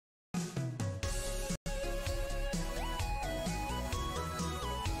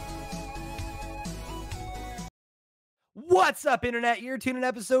What's up, Internet? You're tuning in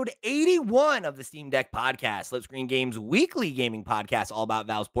episode 81 of the Steam Deck Podcast, Flip Screen Games weekly gaming podcast, all about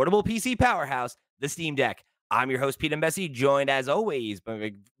Valve's portable PC powerhouse, the Steam Deck. I'm your host, Pete and Bessie, joined as always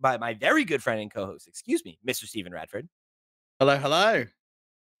by my very good friend and co-host, Mr. Steven Radford. Hello, hello.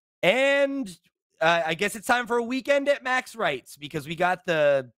 And I guess it's time for a weekend at Max Wright's because we got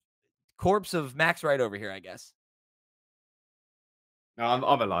the corpse of Max Wright over here, I guess. No, I'm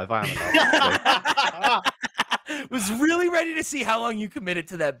alive. I am alive. Was really ready to see how long you committed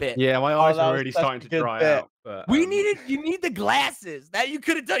to that bit. Yeah, my eyes that are was already such a starting to good dry bit. out. But, You need the glasses. That you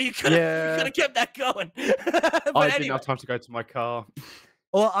could have done. You could have kept that going. But I anyway. didn't have time to go to my car.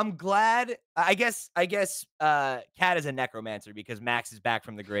 Well, I'm glad. I guess Cat is a necromancer because Max is back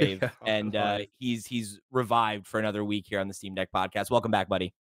from the grave Yeah, and alive. he's revived for another week here on the Steam Deck podcast. Welcome back,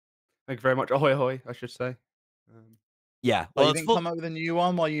 buddy. Thank you very much. Ahoy, ahoy, I should say. Yeah. Well, Well, you it's didn't full. come up with a new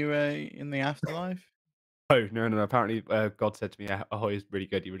one while you were in the afterlife? Oh, no. Apparently, God said to me, ahoy is really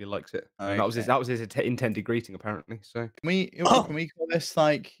good. He really likes it. And that was Okay. his intended greeting, apparently. So, Oh. Can we call this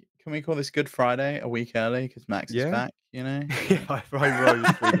can we call this Good Friday a week early because Max is Yeah. back? You know. yeah, I rose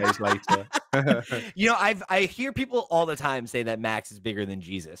 3 days later. You know, I hear people all the time say that Max is bigger than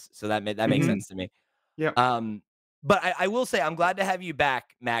Jesus, so that makes Mhm. sense to me. Yeah. But I will say I'm glad to have you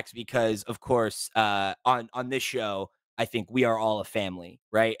back, Max, because of course, on this show, I think we are all a family,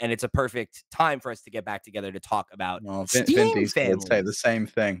 right? And it's a perfect time for us to get back together to talk about Well, Vin Steam Diesel would say the families. same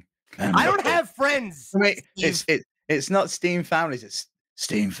thing. I don't have friends. Wait, Steve. it's not Steam families. It's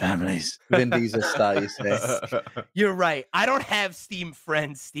Steam families. Vin Diesel style. You say. You're right. I don't have Steam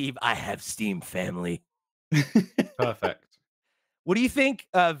friends, Steve. I have Steam family. Perfect. What do you think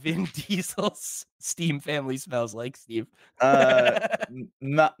Vin Diesel's Steam family smells like, Steve?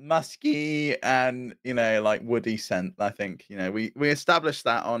 Musky and like woody scent. I think we established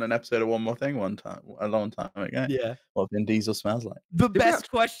that on an episode of One More Thing one time a long time ago. Yeah. What Vin Diesel smells like. The we best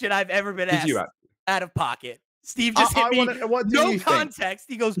question I've ever been Did asked you actually? out of pocket. Steve just hit me. What do No you think? context.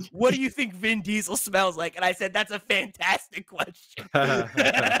 He goes, "What do you think Vin Diesel smells like?" And I said, "That's a fantastic question."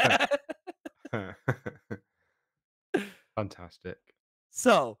 Fantastic.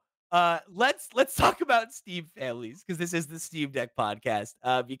 So, let's talk about Steam families because this is the Steam Deck podcast.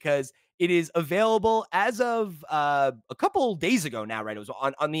 Because it is available as of a couple days ago now, right? It was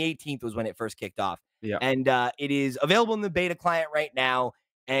on the 18th was when it first kicked off. Yeah. And it is available in the beta client right now,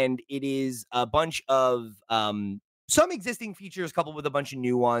 and it is a bunch of some existing features coupled with a bunch of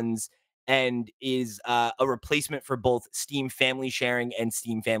new ones, and is a replacement for both Steam Family Sharing and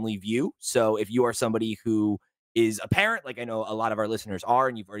Steam Family View. So if you are somebody who is a parent, like I know a lot of our listeners are,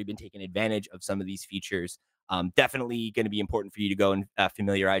 and you've already been taking advantage of some of these features, definitely going to be important for you to go and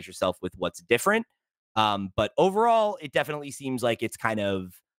familiarize yourself with what's different. But overall, it definitely seems like it's kind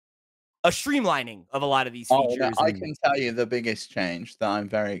of a streamlining of a lot of these features. I can tell you the biggest change that I'm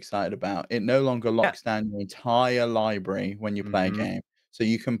very excited about. It no longer locks down your entire library when you play a Mhm. game. So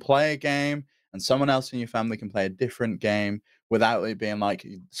you can play a game and someone else in your family can play a different game without it being like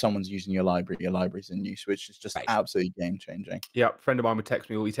someone's using your library's in use, which is just Right. absolutely game changing. Yeah, a friend of mine would text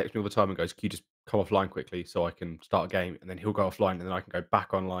me. He texts me all the time and goes, "Can you just come offline quickly so I can start a game?" And then he'll go offline, and then I can go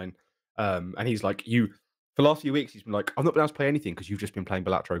back online. And he's like, for the last few weeks, he's been like, "I've not been able to play anything because you've just been playing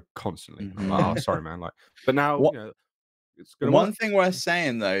Balatro constantly." And I'm like, "Oh, sorry, man." Like, but now What- it's gonna One work. thing worth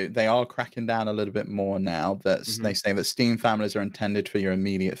saying though, they are cracking down a little bit more now. They say that Steam families are intended for your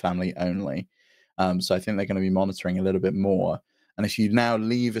immediate family only. So I think they're going to be monitoring a little bit more. And if you now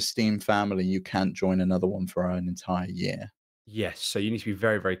leave a Steam family, you can't join another one for an entire year. Yes, so you need to be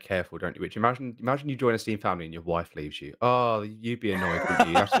very, very careful, don't you? Which imagine you join a Steam family and your wife leaves you. Oh, you'd be annoyed, wouldn't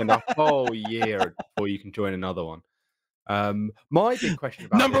you? You have to spend a whole year before you can join another one. My big question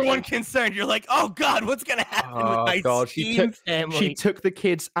about Number this one is, concern, you're like, "Oh God, what's gonna happen with oh my God, Steam family?" she took the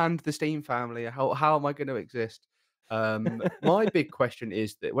kids and the Steam family. How am I going to exist? My big question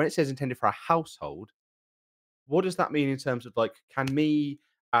is that when it says intended for a household, what does that mean in terms of like, can the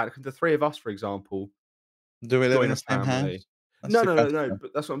three of us, for example, Do we live join in a the same family? house? That's No, the no, no, no. question.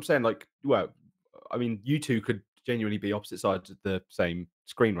 But that's what I'm saying. Like, well, I mean, you two could genuinely be opposite sides of the same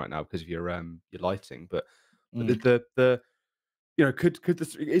screen right now because of your lighting. But the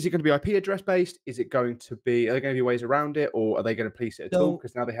is it going to be IP address based? Is it going to be? Are there going to be ways around it, or are they going to police it at all? So-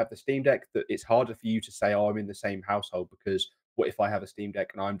 Because now they have the Steam Deck, that it's harder for you to say, "Oh, I'm in the same household," because what if I have a Steam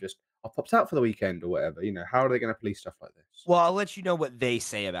Deck and I popped out for the weekend or whatever? How are they going to police stuff like this? Well, I'll let you know what they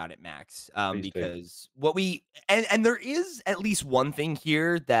say about it, Max. Please do. Because what we and there is at least one thing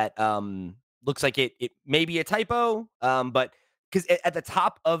here that looks like it may be a typo. But because at the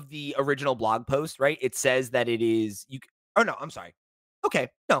top of the original blog post, right, it says that it is you. Oh no, I'm sorry. Okay,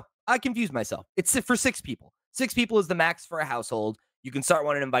 no, I confused myself. It's for 6 people. 6 people is the max for a household. You can start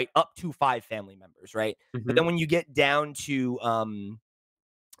one and invite up to 5 family members, right? But then when you get down to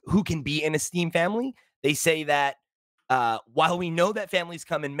who can be in a Steam family, they say that while we know that families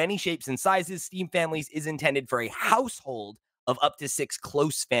come in many shapes and sizes, Steam Families is intended for a household of up to 6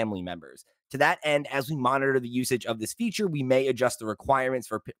 close family members. To that end, as we monitor the usage of this feature, we may adjust the requirements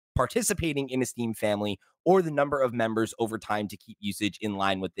for participating in a Steam family or the number of members over time to keep usage in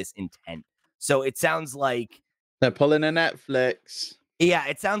line with this intent. So it sounds like they're pulling a Netflix. Yeah,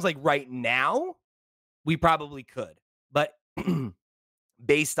 it sounds like right now we probably could, but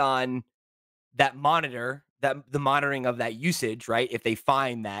based on that the monitoring of that usage, right? If they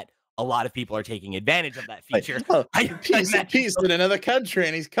find that a lot of people are taking advantage of that feature, Pete's in another country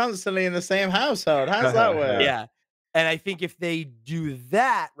and he's constantly in the same household. How's that work? Yeah, and I think if they do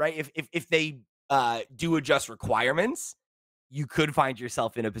that, right? If they do adjust requirements, you could find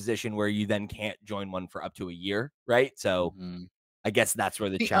yourself in a position where you then can't join one for up to a year, right? So I guess that's where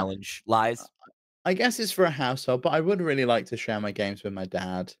the challenge lies. I guess it's for a household, but I would really like to share my games with my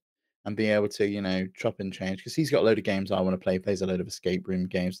dad and be able to, you know, chop and change, because he's got a load of games I want to play. He plays a load of escape room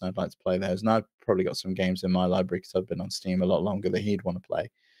games, and I'd like to play those. And I've probably got some games in my library because I've been on Steam a lot longer that he'd want to play.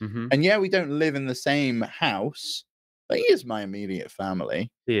 And yeah, we don't live in the same house, but he is my immediate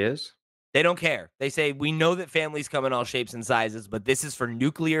family. He is. They don't care. They say, we know that families come in all shapes and sizes, but this is for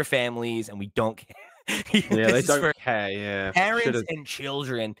nuclear families, and we don't care. Yeah, they don't care. Yeah, parents and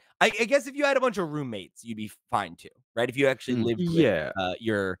children. I guess if you had a bunch of roommates, you'd be fine too, right? If you actually lived with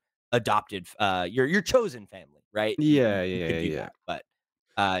your adopted, your chosen family, right? Yeah. But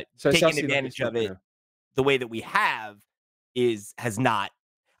so taking advantage of it the way that we has not.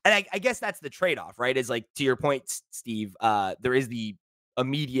 And I guess that's the trade-off, right? Is like, to your point, Steve, there is the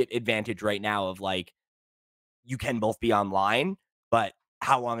immediate advantage right now of like, you can both be online, but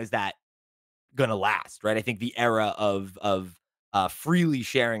how long is that gonna last, right? I think the era of freely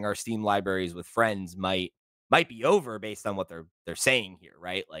sharing our Steam libraries with friends might be over based on what they're saying here,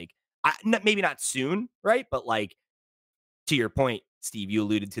 right? Like, maybe not soon, right? But like, to your point, Steve, you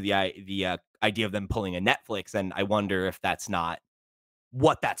alluded to the idea of them pulling a Netflix, and I wonder if that's not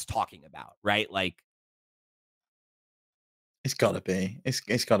what that's talking about, right? Like, it's got to be.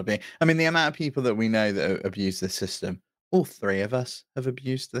 It's got to be. I mean, the amount of people that we know that abuse this system. All 3 of us have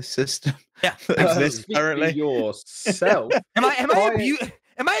abused this system. Yeah, currently. Yourself. Am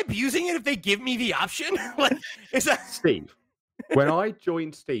I abusing it if they give me the option? Like, is that Steve? When I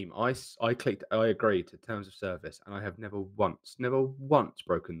joined Steam, I clicked I agree to terms of service, and I have never once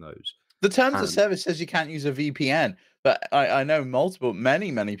broken those. The terms of service says you can't use a VPN, but I know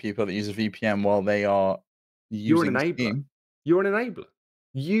many people that use a VPN while they are using You're an enabler. Steam. You're an enabler.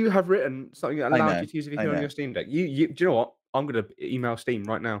 You have written something that allows you to use a VPN on your Steam Deck. Do you know what? I'm going to email Steam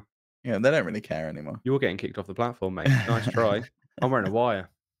right now. Yeah, they don't really care anymore. You're getting kicked off the platform, mate. Nice try. I'm wearing a wire.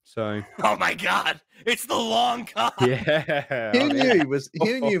 So. Oh my God! It's the long con. Yeah.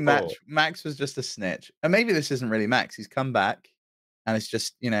 Who knew Max was just a snitch? And maybe this isn't really Max. He's come back, and it's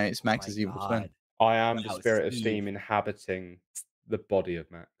just, you know, it's Max's evil twin. I am the spirit of Steam inhabiting the body of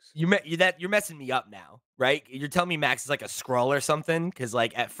Max. You're messing me up now, right? You're telling me Max is like a Skrull or something? Because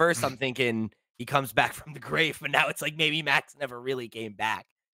like at first I'm thinking he comes back from the grave, but now it's like maybe Max never really came back.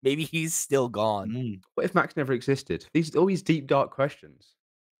 Maybe he's still gone. What if Max never existed? All these deep, dark questions.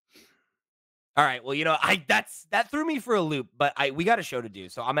 All right, well, you know, that threw me for a loop, but we got a show to do,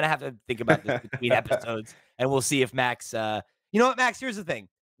 so I'm gonna have to think about this between episodes, and we'll see if Max. You know what, Max? Here's the thing: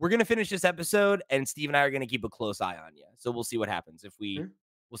 we're gonna finish this episode, and Steve and I are gonna keep a close eye on you. So we'll see what happens if we'll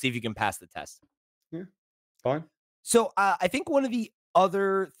see if you can pass the test. Yeah, fine. So I think one of the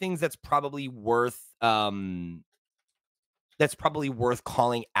other things that's probably worth calling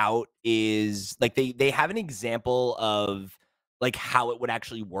out is like they have an example of like how it would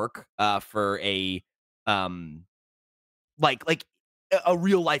actually work for a like a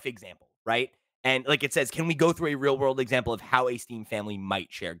real life example, right? And like it says, can we go through a real world example of how a Steam family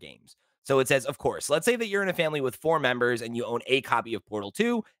might share games? So it says, of course, let's say that you're in a family with 4 members and you own a copy of Portal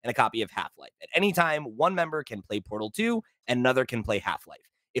 2 and a copy of Half-Life. At any time, one member can play Portal 2 and another can play Half-Life.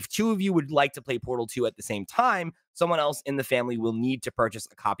 If 2 of you would like to play Portal 2 at the same time, someone else in the family will need to purchase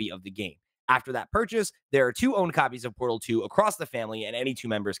a copy of the game. After that purchase, there are 2 owned copies of Portal 2 across the family, and any 2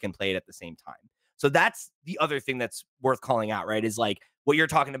 members can play it at the same time. So that's the other thing that's worth calling out, right? Is like what you're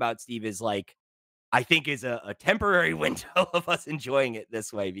talking about, Steve, is like, I think is a temporary window of us enjoying it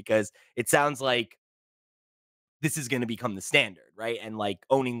this way, because it sounds like this is going to become the standard, right? And like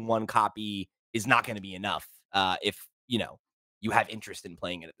owning 1 copy is not going to be enough if, you know, you have interest in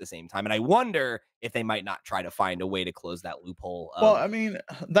playing it at the same time. And I wonder if they might not try to find a way to close that loophole. Well, I mean,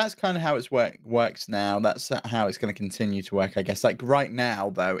 that's kind of how it's works now. That's how it's going to continue to work, I guess. Like right now,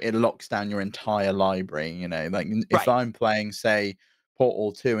 though, it locks down your entire library. You know, like if Right. I'm playing, say,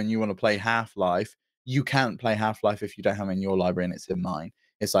 Portal 2 and you want to play Half-Life, you can't play Half-Life if you don't have it in your library and it's in mine.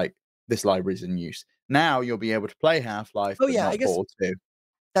 It's like this library's in use. Now you'll be able to play Half-Life, Oh but yeah, I not guess Portal 2.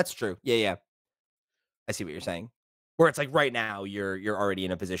 that's true. Yeah, yeah. I see what you're saying. Where it's like right now you're already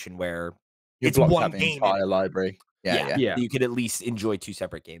in a position where You're it's blocked one out the game in entire it. library. Yeah, yeah. Yeah. You could at least enjoy two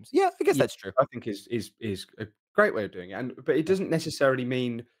separate games. Yeah, I guess Yeah, that's true. I think is a great way of doing it, but it doesn't necessarily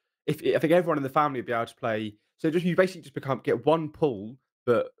mean if I think everyone in the family would be able to play. So just you basically just get one pool,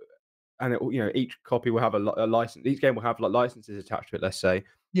 but and it, each copy will have a license. Each game will have like licenses attached to it. Let's say.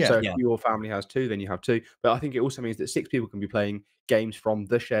 Yeah. So if Yeah. your family has two, then you have two. But I think it also means that 6 people can be playing games from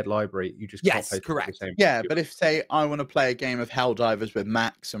the shared library. You just can't Yes, play the correct. same. Yeah, but if say I want to play a game of Helldivers with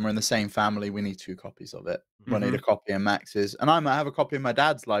Max and we're in the same family, we need 2 copies of it. I need a copy of Max's, and I might have a copy of my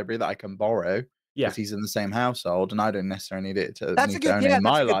dad's library that I can borrow Yeah, because he's in the same household, and I don't necessarily need it to That's a good own it yeah, in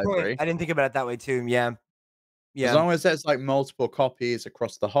that's my a good point. library. I didn't think about it that way too. Yeah. As Yeah. long as there's like multiple copies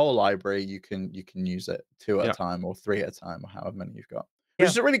across the whole library, you can use it 2 at Yeah. a time or 3 at a time or however many you've got. Yeah.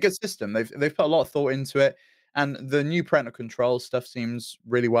 Which is a really good system. They've put a lot of thought into it. And the new parental control stuff seems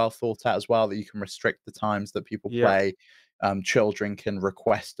really well thought out as well, that you can restrict the times that people Yeah. play. Children can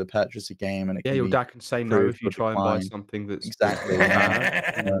request to purchase a game and it yeah. can Your be dad can say no approved if you or try and buy declined. something that's Exactly.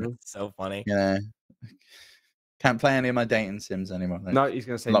 bad. Yeah. So funny. Yeah. Can't play any of my dating sims anymore. They're No, he's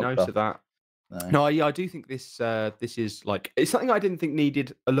going to say locked no off. to that. No. No, yeah, I do think this this is like it's something I didn't think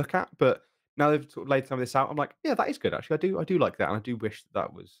needed a look at, but now they've sort of laid some of this out. I'm like, yeah, that is good actually. I do like that, and I do wish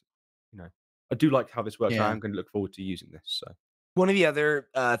that was, I do like how this works. And I Yeah. am going to look forward to using this. So One of the other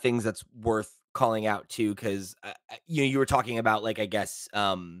things that's worth calling out too, because you were talking about like I guess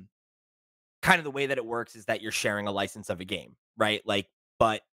kind of the way that it works is that you're sharing a license of a game, right? Like,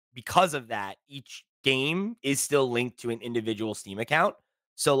 but because of that, each game is still linked to an individual Steam account.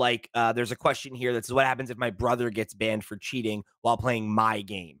 So, like, there's a question here that says, "What happens if my brother gets banned for cheating while playing my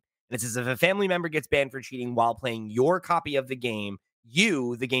game?" And it says, "If a family member gets banned for cheating while playing your copy of the game,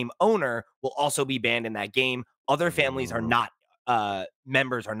 you, the game owner, will also be banned in that game. Other families are not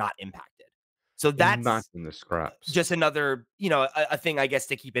members are not impacted." So that's imagine the scraps. just another, a thing I guess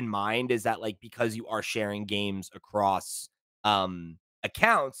to keep in mind is that like because you are sharing games across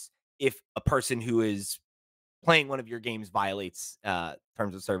accounts, if a person who is playing one of your games violates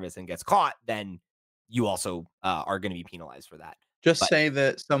terms of service and gets caught, then you also are going to be penalized for that. Just But- say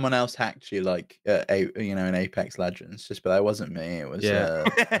that someone else hacked you, like in Apex Legends. Just, but that wasn't me. It was Yeah.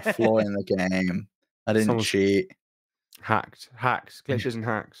 a flaw in the game. I didn't Someone's- cheat. hacks, glitches, and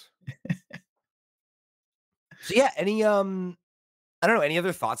hacks. So yeah, any I don't know, any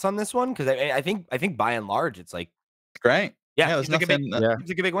other thoughts on this one? Because I think by and large it's like Great. yeah, there's it's like a big, nothing. Yeah. it's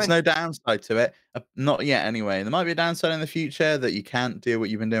like a big There's win. no downside to it. Not yet, anyway. There might be a downside in the future that you can't do what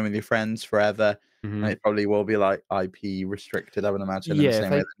you've been doing with your friends forever. Mhm. And it probably will be like IP restricted, I would imagine, in Yeah, the if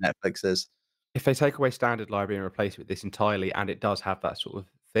same way that Netflix is. If they take away standard library and replace it with this entirely, and it does have that sort of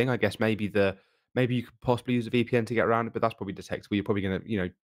thing, I guess maybe you could possibly use a VPN to get around it, but that's probably detectable. You're probably going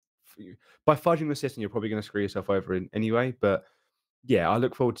to, by fudging the system, you're probably going to screw yourself over anyway. But yeah, I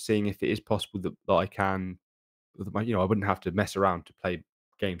look forward to seeing if it is possible that I can, I wouldn't have to mess around to play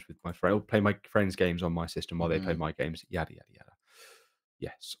games with my friend, or play my friends' games on my system while they play my games. Yada yada yada.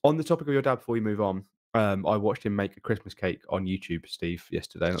 Yes. On the topic of your dad, before we move on, I watched him make a Christmas cake on YouTube, Steve,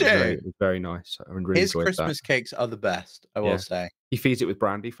 yesterday. It was very nice. I really His enjoyed Christmas cakes are the best, I will Yeah. say. He feeds it with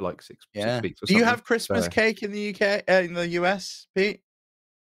brandy for like six Yeah. weeks or Do you something. have Christmas So- cake in the UK, in the US, Pete?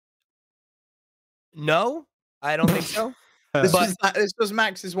 No, I don't think so. This was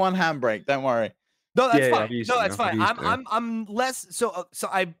Max's one handbrake. Don't worry. No, that's Yeah, fine. I've used No, it that's now. I've fine. used it now. I'm less so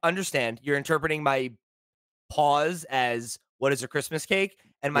I understand you're interpreting my pause as what is a Christmas cake,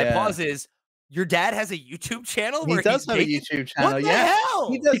 and my Yeah. pause is your dad has a YouTube channel He where does he's have a making- YouTube channel. What the Yeah,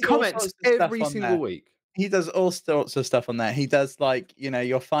 hell? he does He all comments sorts of stuff every on single there. week. He does all sorts of stuff on there. He does like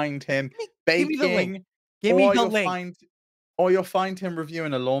you'll find him Give me the link. baking, Give me or the you'll link. find him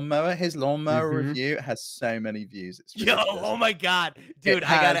reviewing a lawnmower. His lawnmower Mhm. review has so many views. It's Yo, ridiculous. oh my god, dude,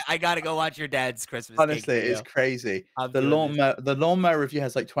 I gotta go watch your dad's Christmas. cake Honestly, it's video. crazy. I'm The doing this. lawnmower review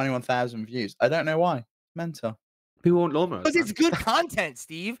has like 21,000 views. I don't know why. Mental. People want lawnmowers. Because man. it's good content,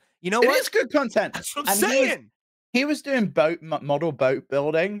 Steve. You know It what? is good content. That's what I'm And saying. He was doing model boat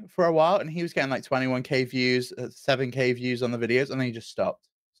building for a while, and he was getting like 21K views, 7K views on the videos, and then he just stopped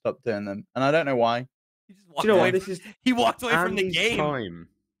doing them. And I don't know why. He just Do walked you know away what? This from- is he walked away from the Andy's game. time.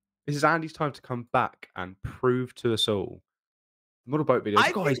 This is Andy's time to come back and prove to us all Model boat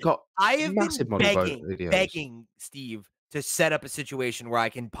videos. God, he's got I have massive been model boat videos. begging Steve to set up a situation where I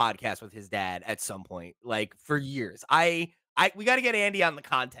can podcast with his dad at some point, like for years. We got to get Andy on the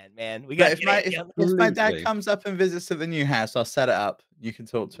content, man. We got to If get my Andy on the if my dad Absolutely. comes up and visits to the new house, I'll set it up. You can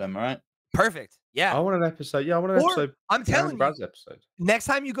talk to him, all right? Perfect. Yeah. I want an episode. Yeah, I want an Or, episode. I'm telling you, Brad's episode. next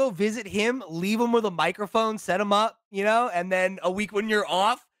time you go visit him, leave him with a microphone, set him up, and then a week when you're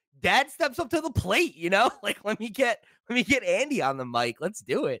off, dad steps up to the plate, like let me get Andy on the mic. Let's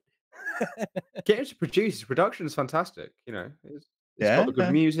do it. Get him to produce. His production is fantastic. It's Yeah, got good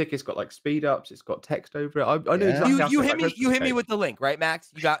yeah. music. It's got like speed ups. It's got text over it. I know Yeah. exactly. how You to set hit that me. You hit me Christmas with the link, right,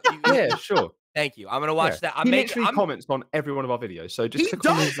 Max? You got. Yeah, sure. Thank you. I'm gonna watch that. He literally comments on every one of our videos. So just He click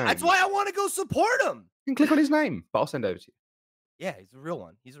on his does. name. That's why I want to go support him. You can click on his name, but I'll send it over to you. Yeah, he's a real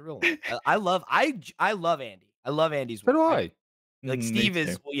one. He's a real one. I love Andy. I love Andy's So work. do I. Like Me Steve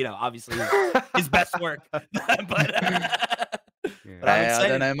is, too. obviously his best work. but I'm I excited.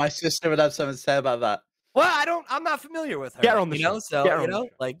 don't know. My sister would have something to say about that. Well, I'm not familiar with her. Get her on the show. So Get her on the show.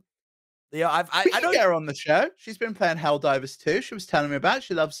 like, We I can don't get her on the show. She's been playing Helldivers 2. She was telling me about it.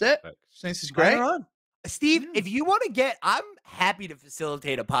 She loves it. She thinks it's bring great. her on. Steve, if you want to I'm happy to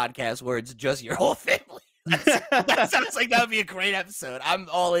facilitate a podcast where it's just your whole family. That sounds like that would be a great episode. I'm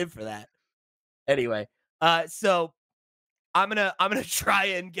all in for that. Anyway, so I'm gonna try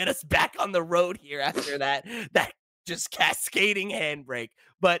and get us back on the road here after that just cascading handbrake.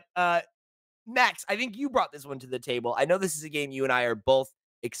 But Max, I think you brought this one to the table. I know this is a game you and I are both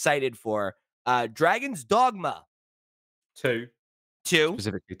excited for. Dragon's Dogma 2.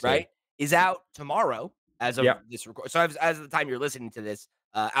 Specifically 2. right, is out tomorrow as of Yep. this record. So as of the time you're listening to this,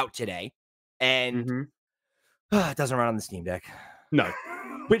 out today, and it doesn't run on the Steam Deck. No.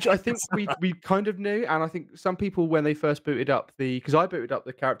 Which I think we kind of knew, and I think some people when they first booted up because I booted up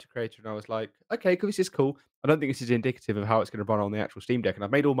the character creator and I was like, okay, cool, this is cool. I don't think this is indicative of how it's going to run on the actual Steam Deck, and I've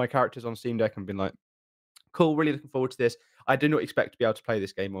made all my characters on Steam Deck and been like, cool, really looking forward to this. I did not expect to be able to play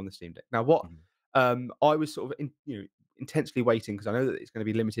this game on the Steam Deck. Now, what I was sort of intensely waiting because I know that it's going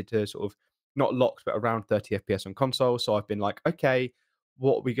to be limited to sort of not locked but around 30 FPS on console. So I've been like, okay,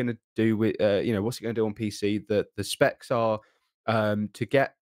 what are we going to do with what's it going to do on PC? The specs are to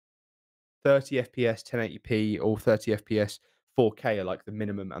get 30 FPS 1080p or 30 FPS 4K are like the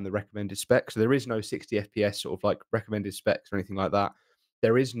minimum and the recommended specs. So there is no 60 FPS sort of like recommended specs or anything like that.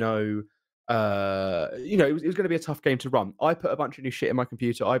 There is no it was going to be a tough game to run. I put a bunch of new shit in my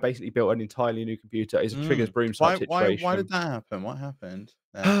computer. I basically built an entirely new computer. It's a Triggers Broom type situation. Why did that happen? What happened?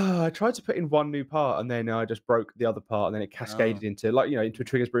 I tried to put in one new part and then I just broke the other part and then it cascaded into into a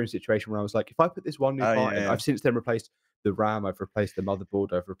Triggers Broom situation where I was like, if I put this one new part in, I've since then replaced the RAM, I've replaced the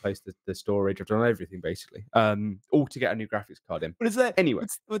motherboard, I've replaced the storage, I've done everything basically. All to get a new graphics card in. What is that? Anyway,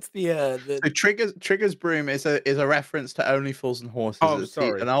 what's the So Triggers Broom is a reference to Only Fools and Horses. Oh, It's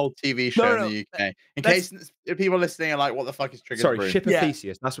sorry. an old TV show in the UK. In case people listening are like, what the fuck is Triggers Broom? Ship of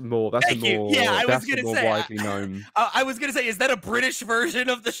Theseus. That's more. That's Thank a you. more. Yeah, I was that's gonna a more say, widely known. I was gonna say, is that a British version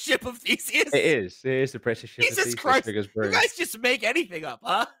of the Ship of Theseus? It is. It is the British Ship of Jesus Theseus. Christ! Triggers You Broom. guys just make anything up,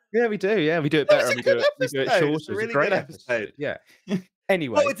 huh? Yeah, we do. Yeah, we do it No, better. it's And a we do good it. We do it episode. shorter. It's a It's really a great good episode. episode. Yeah.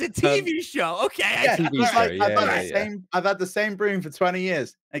 Anyway. Oh, it's a TV show. Okay, Yeah, TV it's show, like, yeah. I've had the same broom for 20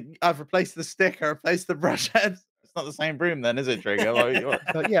 years. I've replaced the stick, I replaced the brush head. It's not the same broom then, is it, Trigger?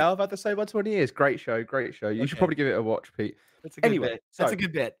 But yeah, I've had the same one 20 years. Great show. Great show. You should Okay. probably give it a watch, Pete. That's a good Anyway, bit. That's so- a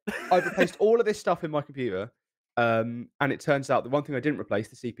good bit. I've replaced all of this stuff in my computer. And it turns out the one thing I didn't replace,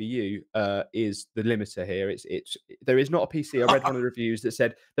 the CPU, is the limiter here. There is not a PC. I read one of the reviews that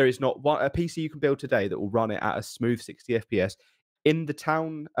said there is not a PC you can build today that will run it at a smooth 60 FPS. In the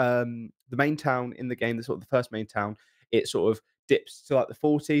town, the main town in the game, the first main town, it sort of dips to like the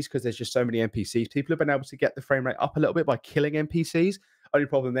 40s because there's just so many NPCs. People have been able to get the frame rate up a little bit by killing NPCs. Only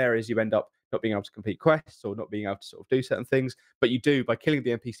problem there is you end up not being able to complete quests or not being able to sort of do certain things. But you do by killing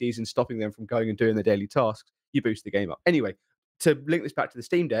the NPCs and stopping them from going and doing their daily tasks. You boost the game up. Anyway, to link this back to the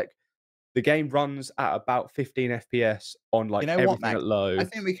Steam Deck, the game runs at about 15 FPS on like everything Max? at low. I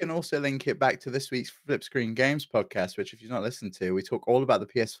think we can also link it back to this week's Flip Screen Games podcast, which if you've not listened to, we talk all about the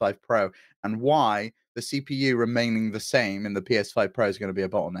PS5 Pro and why the CPU remaining the same in the PS5 Pro is going to be a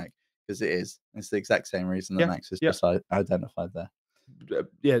bottleneck, because it is. It's the exact same reason that Max has just identified there.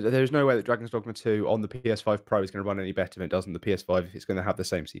 Yeah, there's no way that Dragon's Dogma 2 on the PS5 Pro is going to run any better than it does on the PS5 if it's going to have the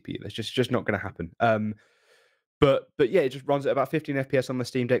same CPU. That's just not going to happen. But yeah, it just runs at about 15 FPS on the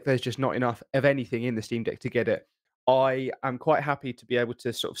Steam Deck. There's just not enough of anything in the Steam Deck to get it. I am quite happy to be able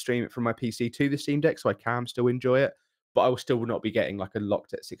to sort of stream it from my PC to the Steam Deck, so I can still enjoy it. But I will still not be getting like a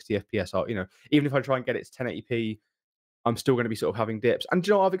locked at 60 FPS. Even if I try and get it to 1080p I'm still going to be sort of having dips. And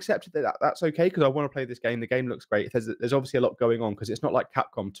you know, I've accepted that that's okay because I want to play this game. The game looks great. There's obviously a lot going on because it's not like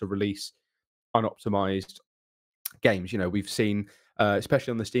Capcom to release unoptimized games. You know, we've seen,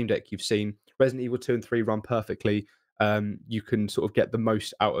 especially on the Steam Deck, you've seen Resident Evil 2 and 3 run perfectly. You can sort of get the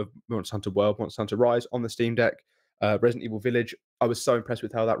most out of Monster Hunter World, Monster Hunter Rise on the Steam Deck. Resident Evil Village, I was so impressed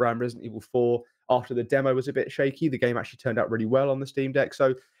with how that ran. Resident Evil 4, after the demo was a bit shaky, the game actually turned out really well on the Steam Deck.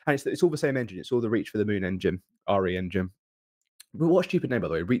 So, and it's all the same engine. It's all the Reach for the Moon engine, RE engine. But what a stupid name, by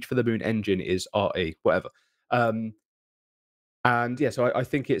the way. Reach for the Moon engine is RE, whatever. And yeah, so I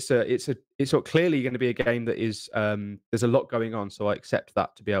think it's sort of clearly going to be a game that is there's a lot going on. So I accept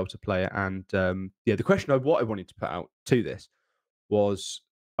that to be able to play it. And yeah, the question what I wanted to put out to this was,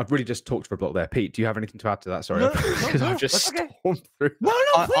 I've really just talked for a block there. Pete, do you have anything to add to that? Sorry, No, because I've just stormed through. No,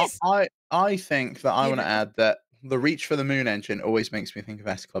 please. I think that I want to add that the Reach for the Moon engine always makes me think of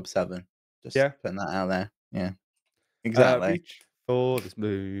S Club 7. Just putting that out there. Yeah, exactly. Reach for this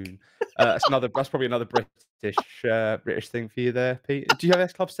moon. That's probably another British thing for you there, Pete. Do you have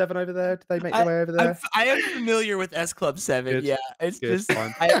S Club 7 over there? Did they make their way over there? I am familiar with S Club 7. Good. Yeah, it's Good. just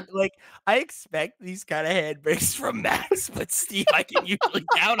I expect these kind of handbrakes from Max, but Steve, I can usually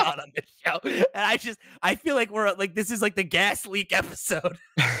count on this show, and I feel like we're like this is like the gas leak episode.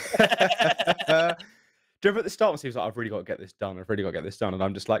 Do you remember at the start when Steve was like, I've really got to get this done. And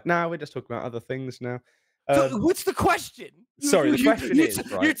I'm just like, nah, we're just talking about other things now. So what's the question? Sorry, the question is,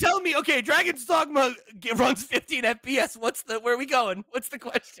 right? You're telling me, okay, Dragon's Dogma runs 15 FPS. Where are we going? What's the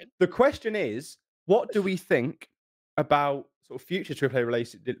question? The question is, what do we think about sort of future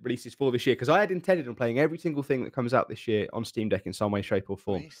AAA releases for this year? Because I had intended on playing every single thing that comes out this year on Steam Deck in some way, shape, or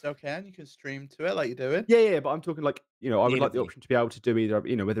form. You still can. You can stream to it like you're doing. Yeah, but I'm talking like, you know, I would like the option to be able to do either,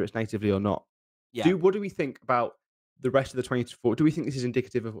 you know, whether it's natively or not. Yeah. What do we think about the rest of the 2024? Do we think this is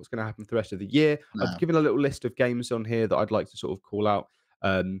indicative of what's going to happen for the rest of the year? No. I've given a little list of games on here that I'd like to sort of call out,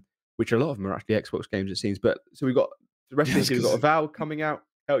 which a lot of them are actually Xbox games, it seems. But so we've got the rest of this year. We've got Avowed coming out.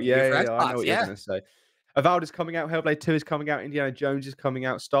 Oh, yeah, I know what you're going to say. Avowed is coming out. Hellblade 2 is coming out. Indiana Jones is coming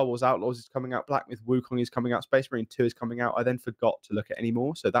out. Star Wars Outlaws is coming out. Black Myth Wukong is coming out. Space Marine 2 is coming out. I then forgot to look at any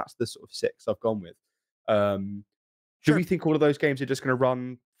more. So that's the sort of 6 I've gone with. Do we think all of those games are just going to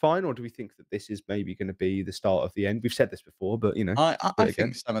run fine, or do we think that this is maybe going to be the start of the end? We've said this before, but you know, I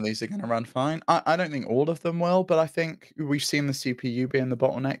think some of these are going to run fine. I don't think all of them will, but I think we've seen the CPU being the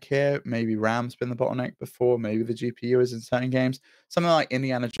bottleneck here. Maybe RAM's been the bottleneck before. Maybe the GPU is in certain games. Something like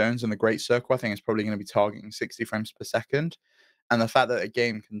Indiana Jones and the Great Circle, I think, is probably going to be targeting 60 frames per second. And the fact that a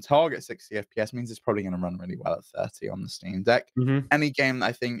game can target 60 FPS means it's probably going to run really well at 30 on the Steam Deck. Mm-hmm. Any game that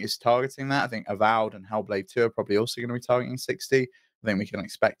I think is targeting that, I think Avowed and Hellblade 2 are probably also going to be targeting 60. I think we can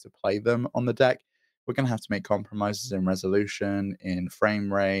expect to play them on the deck. We're going to have to make compromises in resolution, in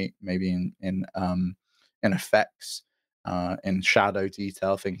frame rate, maybe in effects, in shadow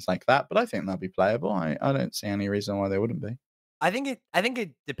detail, things like that. But I think they'll be playable. I don't see any reason why they wouldn't be. I think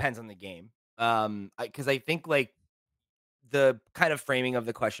it depends on the game. Because I think like the kind of framing of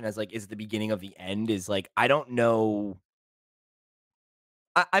the question as like, is it the beginning of the end? Is like, I don't know.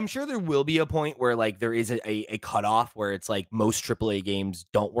 I'm sure there will be a point where like there is a cutoff where it's like most AAA games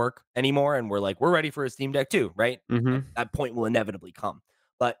don't work anymore, and we're ready for a Steam Deck too, right? Mm-hmm. That point will inevitably come.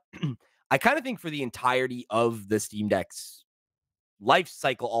 But I kind of think for the entirety of the Steam Deck's life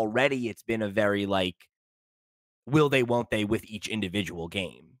cycle already, it's been a very like, will they, won't they with each individual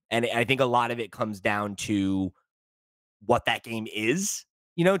game. And I think a lot of it comes down to what that game is,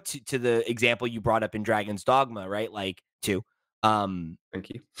 you know, to the example you brought up in Dragon's Dogma, right? Like 2. Thank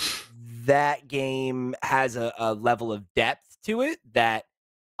you. That game has a level of depth to it that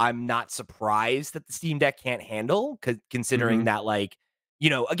I'm not surprised that the Steam Deck can't handle, considering that, like, you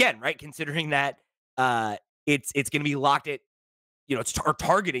know, again, right? Considering that it's going to be locked at, you know, it's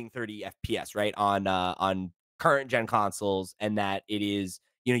targeting 30 FPS, right? On current gen consoles, and that it is,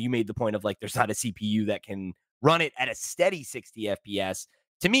 you know, you made the point of like, there's not a CPU that can run it at a steady 60 FPS.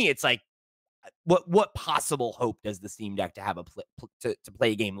 To me, it's like, what possible hope does the Steam Deck to have to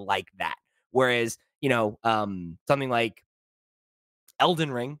play a game like that? Whereas, you know, something like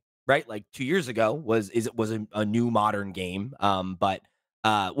Elden Ring, right? Like 2 years ago was a new modern game, but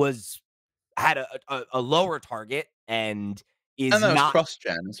had a lower target and is and that not was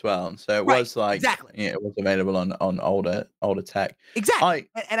cross-gen as well, so it Right, was like exactly. yeah, it was available on older tech. Exactly.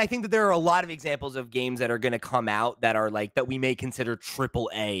 And I think that there are a lot of examples of games that are going to come out that are like, that we may consider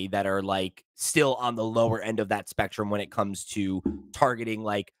AAA, that are like still on the lower end of that spectrum when it comes to targeting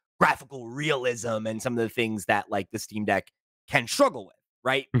like graphical realism and some of the things that like the Steam Deck can struggle with,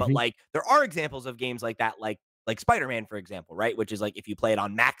 right? But like there are examples of games like that, like Spider-Man, for example, right? Which is like, if you play it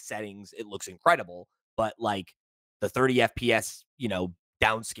on max settings, it looks incredible, but like the 30 FPS,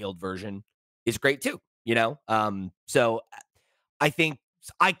 downscaled version is great too, So I think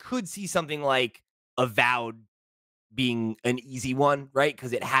I could see something like Avowed being an easy one, right?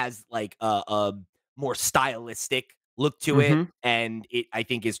 Because it has like a more stylistic look to it, Hmm. and it I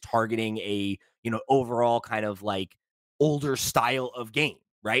think is targeting a overall kind of like older style of game,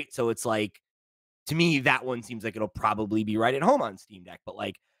 right? So it's like to me that one seems like it'll probably be right at home on Steam Deck, but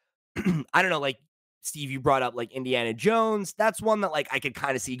like I don't know, like Steve, you brought up like Indiana Jones. That's one that like I could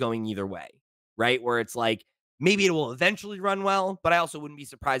kind of see going either way, right? Where it's like maybe it will eventually run well, but I also wouldn't be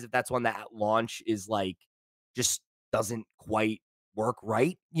surprised if that's one that at launch is like just doesn't quite work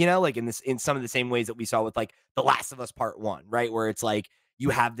right, like in some of the same ways that we saw with like The Last of Us Part 1, right? Where it's like you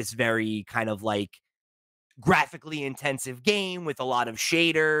have this very kind of like graphically intensive game with a lot of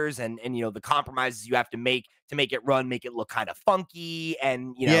shaders and the compromises you have to make it run, make it look kind of funky,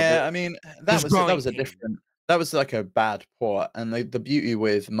 and Yeah, I mean, there's that growing was a pain. different that was like a bad port, and the beauty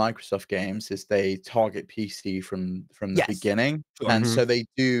with Microsoft games is they target PC from the Yes, beginning, sure. and Hmm. so they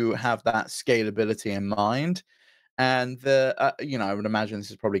do have that scalability in mind. And I would imagine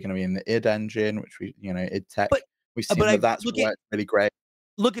this is probably going to be in the id engine, which id Tech. But We've but seen I that that's look at worked really great.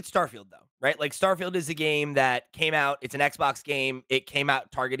 look at Starfield though, right? Like Starfield is a game that came out. It's an Xbox game. It came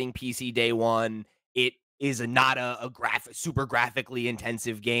out targeting PC day one. It is not a super graphically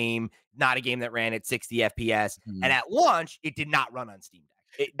intensive game. Not a game that ran at 60 FPS. And Mhm. at launch, it did not run on Steam Deck.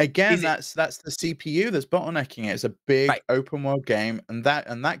 Again, Is it that's the CPU that's bottlenecking it. It's a big right? open world game, and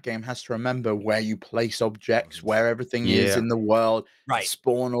that game has to remember where you place objects, where everything is Yeah. in the world, Right.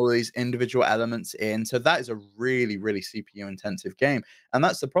 spawn all these individual elements in. So that is a really, really CPU intensive game, and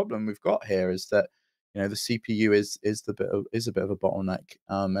that's the problem we've got here is that the CPU is a bit of a bottleneck,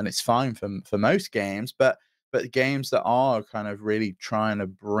 and it's fine for most games, but games that are kind of really trying to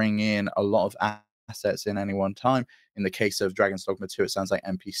bring in a lot of assets in any one time. In the case of Dragon's Dogma 2, it sounds like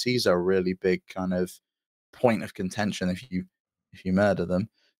NPCs are a really big kind of point of contention. If you murder them,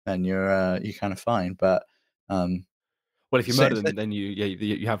 then you're kind of fine. But Well, if you so murder them, then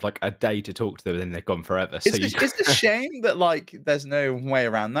you have like a day to talk to them, and then they're gone forever. So you. it's a shame that like there's no way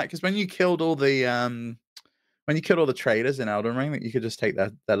around that because when you killed all the traders in Elden Ring, that you could just take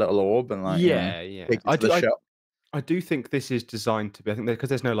their little orb and like Yeah, yeah. take it I to the do. shop. I do think this is designed to be. I think because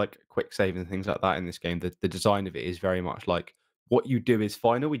there's no like quick save and things like that in this game. The design of it is very much like what you do is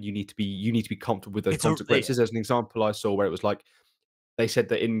final, and you need to be comfortable with those It's a consequences. There's an example I saw where it was like they said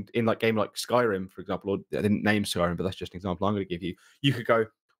that in like game like Skyrim, for example, or I didn't name Skyrim, but that's just an example I'm going to give you. You could go,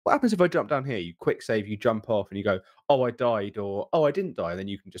 what happens if I jump down here? You quick save, you jump off, and you go, oh, I died, or oh, I didn't die, and then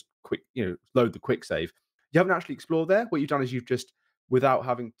you can just load the quick save. You haven't actually explored there. What you've done is you've just without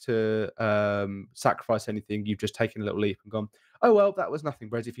having to sacrifice anything, you've just taken a little leap and gone, oh well, that was nothing.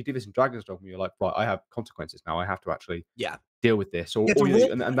 Whereas if you do this in Dragon's Dogma, you're like, right, I have consequences now. I have to actually yeah. deal with this, You have to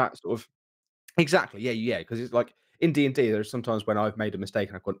role and play. that sort of exactly, yeah, because it's like in D&D, there's sometimes when I've made a mistake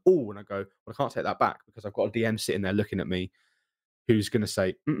and I've gone, oh, and I go, well, I can't take that back because I've got a DM sitting there looking at me who's going to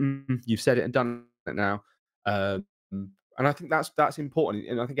say, you've said it and done it now. Um, and I think that's important.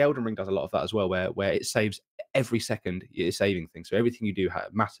 And I think Elden Ring does a lot of that as well, where it saves every second it is saving things. So everything you do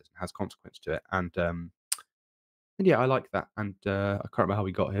matters and has consequence to it. And yeah, I like that. And I can't remember how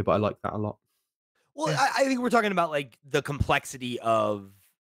we got here, but I like that a lot. Well, Yeah. I think we're talking about like the complexity of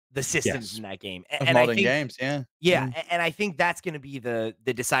the systems Yes. in that game, Of and I modern think games, yeah. yeah, Mm. and I think that's going to be the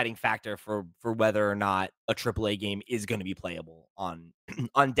deciding factor for whether or not a AAA game is going to be playable on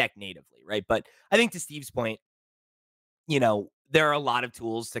on deck natively, right? But I think to Steve's point, there are a lot of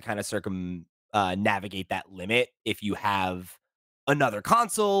tools to kind of navigate that limit if you have another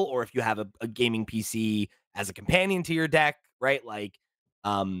console or if you have a gaming PC as a companion to your deck, right? Like,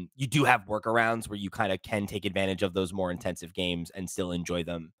 you do have workarounds where you kind of can take advantage of those more intensive games and still enjoy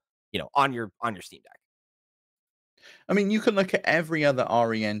them, on your Steam Deck. I mean, you can look at every other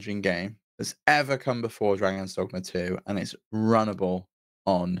RE Engine game that's ever come before Dragon's Dogma 2, and it's runnable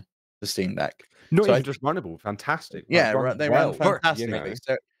on the Steam Deck. Not So I even just runnable, fantastic. Yeah, Runs they run well, fantastically.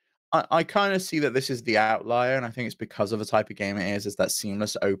 So I kind of see that this is the outlier, and I think it's because of the type of game it is that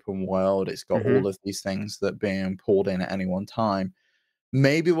seamless open world. It's got Mhm. all of these things that being pulled in at any one time.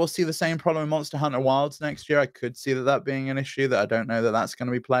 Maybe we'll see the same problem in Monster Hunter Wilds next year. I could see that being an issue that I don't know that that's going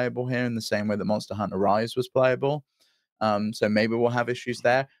to be playable here in the same way that Monster Hunter Rise was playable. So maybe we'll have issues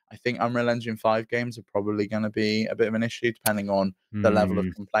there. I think Unreal Engine 5 games are probably going to be a bit of an issue depending on the level of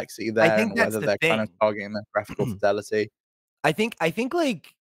Mm. complexity I there think and that's whether the they're kind of thing. targeting the graphical fidelity. I think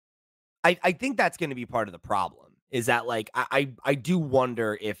like I think that's going to be part of the problem is that like I do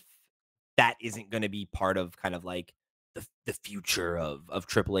wonder if that isn't going to be part of kind of like the future of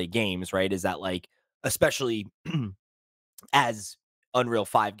AAA games, right? Is that like especially as Unreal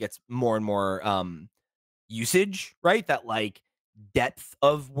 5 gets more and more usage, right? That like depth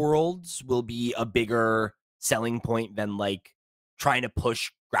of worlds will be a bigger selling point than like trying to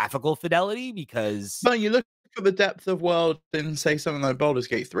push graphical fidelity, because But you look at the depth of world in, say, something like Baldur's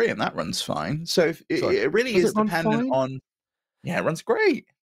Gate 3, and that runs fine. So if Sorry, it really does is it run dependent fine? on. Yeah, it runs great.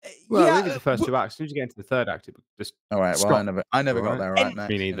 Well, yeah, maybe the first 2 acts. As soon as you get into the 3rd act, it just All right. Well, stop. I never got Alright. there right, And- Max.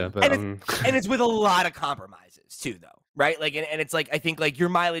 Me you neither, know. but and it's with a lot of compromises too, though, right? Like, and it's like, I think like your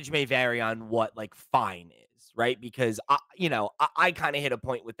mileage may vary on what like fine is, right? Because I kind of hit a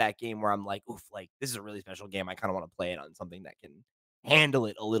point with that game where I'm like, oof, like this is a really special game. I kind of want to play it on something that can handle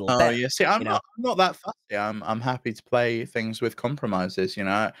it a little Oh better. yeah, see, I'm you know? not that fussy. I'm happy to play things with compromises. You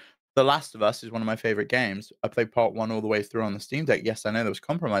know, The Last of Us is one of my favorite games. I played part 1 all the way through on the Steam Deck. Yes, I know there was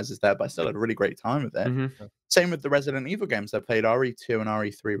compromises there, but I still had a really great time with it. Mhm. Same with the Resident Evil games. I played RE2 and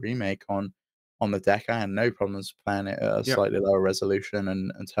RE3 remake on the deck. I had no problems playing it at a Yep. slightly lower resolution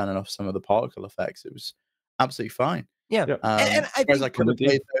and turning off some of the particle effects. It was absolutely fine. Yeah. Yep. And I Whereas think I could have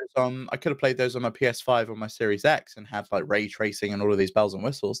Good played those on my PS5 or my Series X and had like ray tracing and all of these bells and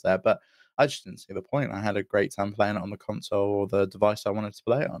whistles there, but I just didn't see the point. I had a great time playing it on the console or the device I wanted to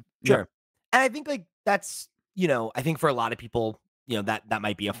play it on. Sure. And I think like that's, I think for a lot of people, that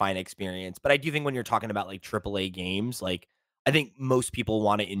might be a fine experience. But I do think when you're talking about like AAA games, like I think most people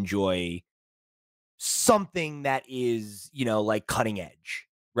want to enjoy something that is, like cutting edge,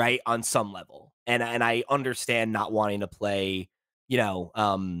 right? On some level. And I understand not wanting to play,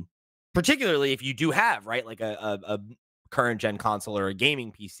 particularly if you do have, right, like a current gen console or a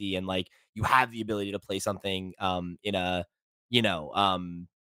gaming PC, and like you have the ability to play something in a,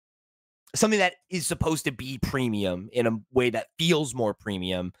 something that is supposed to be premium in a way that feels more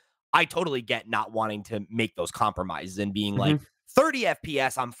premium. I totally get not wanting to make those compromises and being like 30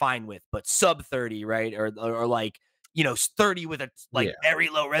 FPS I'm fine with, but sub 30, right? Or like, 30 with a like very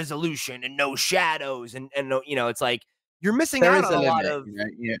low resolution and no shadows and no, it's like you're missing There out is on a a lot limit, of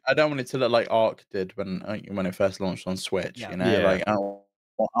I don't want it to look like Ark did when it first launched on Switch. Yeah. Like I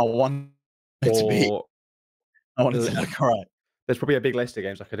want it to be. Or I want it to look right. there's probably a big list of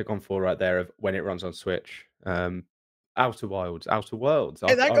games I could have gone for right there of when it runs on Switch. Outer Worlds.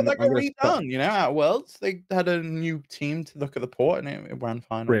 Hey, that got I'm gonna stop. redone. At Worlds, they had a new team to look at the port, and it ran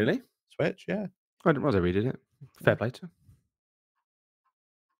fine. On Really? Switch, yeah. I didn't realize I redid it. Fair play to.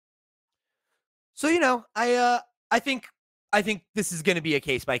 So, I think this is going to be a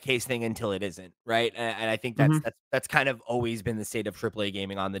case by case thing until it isn't, right? And I think that's kind of always been the state of AAA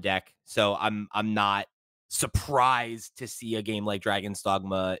gaming on the deck. So I'm not surprised to see a game like Dragon's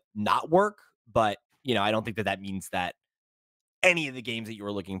Dogma not work, but I don't think that means that any of the games that you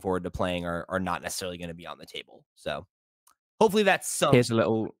were looking forward to playing are not necessarily going to be on the table. So hopefully that's some. Here's a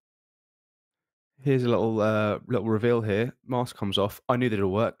little little reveal here. Mask comes off. I knew that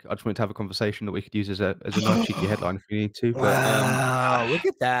it'll work. I just wanted to have a conversation that we could use as a nice cheeky headline if we need to. But, Wow, look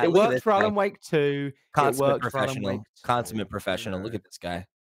at that. it Look at worked this for guy. Alan Wake 2. Consummate professional. Consummate professional. Look at this guy.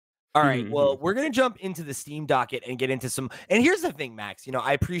 All right. Well, we're going to jump into the Steam docket and get into some. And here's the thing, Max.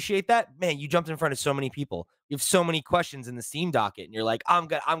 I appreciate that. Man, you jumped in front of so many people. You have so many questions in the Steam docket, and you're like, I'm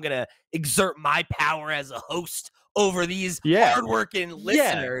gonna exert my power as a host over these hardworking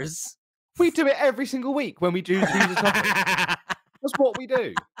listeners. We do it every single week when we do choose a topic. That's what we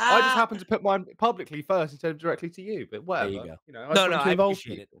do. I just happen to put mine publicly first instead of directly to you. But whatever. There you go. No, I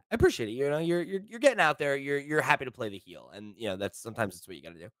appreciate it. I appreciate it. You're getting out there. You're happy to play the heel, and that's sometimes it's what you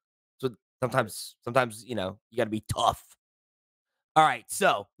got to do. So sometimes you got to be tough. All right,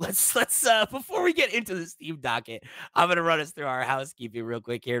 so let's before we get into the Steam docket, I'm gonna run us through our housekeeping real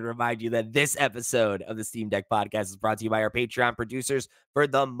quick here and remind you that this episode of the Steam Deck Podcast is brought to you by our Patreon producers for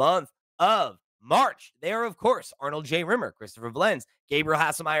the month of March. They are, of course, Arnold J. Rimmer, Christopher Valens, Gabriel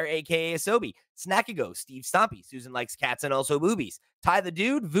Hasselmeyer, aka Asobi, Snackago, Steve Stompy, Susan Likes Cats and Also Boobies, Ty the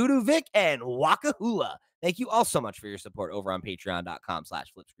Dude, Voodoo Vic, and Waka Hula. Thank you all so much for your support over on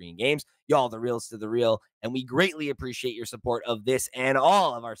patreon.com/flipscreengames. Y'all the realest of the real, and we greatly appreciate your support of this and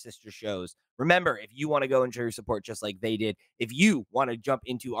all of our sister shows. Remember, if you want to go and show your support just like they did, if you want to jump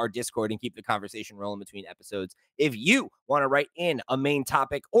into our Discord and keep the conversation rolling between episodes, if you want to write in a main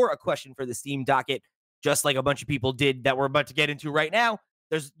topic or a question for the Steam docket, just like a bunch of people did that we're about to get into right now,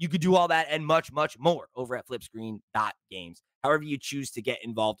 you could do all that and much, much more over at flipscreen.games. However you choose to get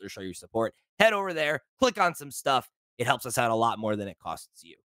involved or show your support, head over there, click on some stuff. It helps us out a lot more than it costs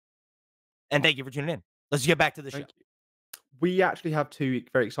you. And thank you for tuning in. Let's get back to the show. We actually have 2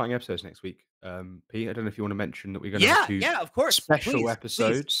 very exciting episodes next week. Pete, I don't know if you want to mention that we're going to have 2 of course. special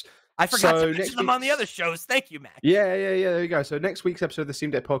episodes. I forgot So to mention them on the other shows. Thank you, Mac. Yeah. There you go. So next week's episode of the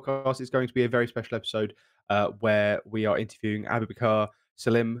Steam Deck podcast is going to be a very special episode where we are interviewing Abubakar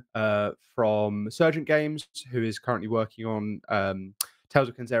Salim from Surgent Games, who is currently working on Tales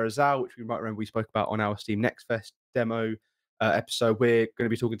of Kenzera Zal, which we might remember we spoke about on our Steam Next Fest demo episode. We're going to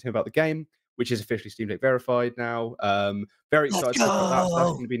be talking to him about the game, which is officially Steam Deck verified now. Very excited to talk about that. So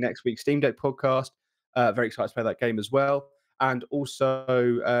that's going to be next week's Steam Deck podcast. Very excited to play that game as well. And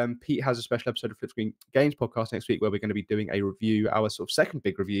also, Pete has a special episode of Flip Screen Games podcast next week where we're going to be doing a review, our sort of second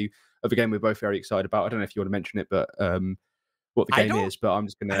big review of a game we're both very excited about. I don't know if you want to mention it, but what the game is, but I'm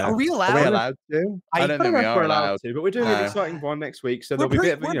just going to... Are we allowed? Are we allowed to? I don't think we are allowed to, but we're doing an exciting one next week. So there'll be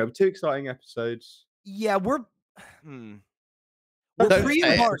a bit of, 2 exciting episodes. Yeah, we're Don't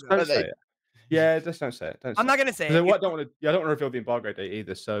pre-embargo. Don't say it. Yeah, just don't say it. I'm not going to say it. I don't want to reveal the embargo date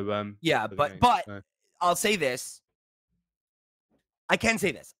either. So yeah, but I'll say this. I can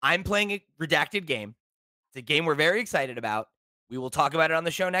say this. I'm playing a redacted game. It's a game we're very excited about. We will talk about it on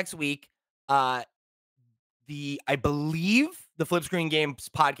the show next week. I believe the Flip Screen Games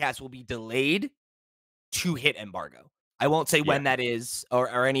podcast will be delayed to hit embargo. I won't say when that is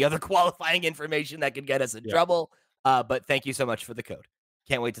or any other qualifying information that could get us in trouble. But thank you so much for the code.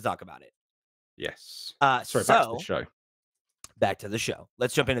 Can't wait to talk about it. Yes. Back to the show. Back to the show.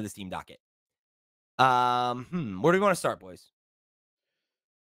 Let's jump into the Steam docket. Where do we want to start, boys?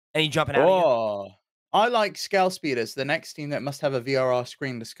 Any jumping out? Oh, I like Scale Speeders, the next team that must have a VRR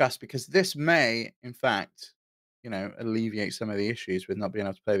screen discussed, because this may, in fact, alleviate some of the issues with not being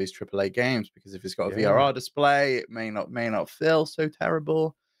able to play these AAA games. Because if it's got a VRR display, it may not feel so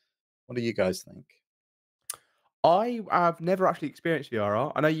terrible. What do you guys think? I have never actually experienced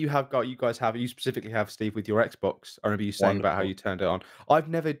VRR. I know you specifically have, Steve, with your Xbox. I remember you saying about how you turned it on. I've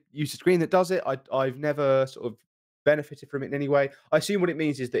never used a screen that does it. I've never sort of benefited from it in any way. I assume what it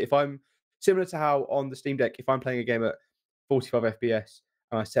means is that if I'm similar to how on the Steam Deck, if I'm playing a game at 45 FPS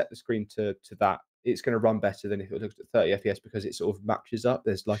and I set the screen to that, it's going to run better than if it looks at 30 FPS because it sort of matches up.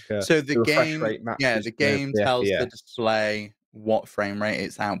 There's like a the game rate matches the game tells the display what frame rate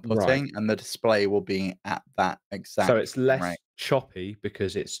it's outputting, and the display will be at that exact. So it's less choppy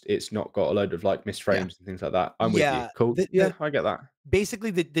because it's not got a load of like missed frames and things like that. I'm with you. Cool. I get that. Basically,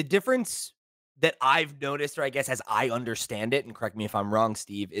 the difference that I've noticed, or I guess as I understand it, and correct me if I'm wrong,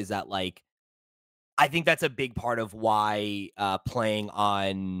 Steve, is that like I think that's a big part of why playing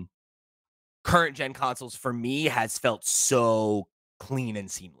on current gen consoles for me has felt so clean and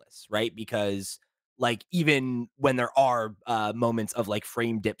seamless, right? Because like even when there are moments of like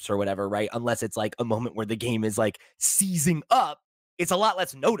frame dips or whatever, right? Unless it's like a moment where the game is like seizing up, it's a lot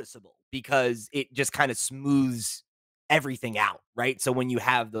less noticeable because it just kind of smooths everything out, right? So when you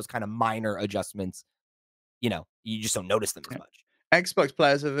have those kind of minor adjustments, you just don't notice them as much. Xbox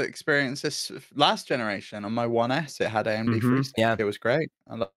players have experienced this last generation on my One S. It had AMD FreeSync. Yeah, it was great.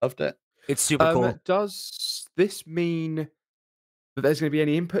 I loved it. It's super cool. Does this mean that there's going to be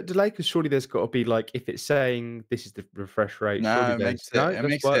any input delay? Because surely there's got to be like, if it's saying this is the refresh rate. No,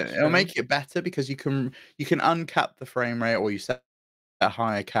 it'll make it better because you can uncap the frame rate, or you set a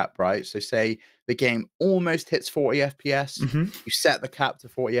higher cap, right? So say the game almost hits 40 FPS, you set the cap to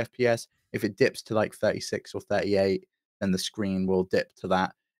 40 FPS. If it dips to like 36 or 38, then the screen will dip to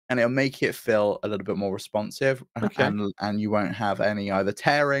that, and it'll make it feel a little bit more responsive. And you won't have any either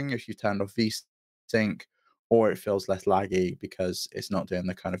tearing if you turned off VSync, or it feels less laggy because it's not doing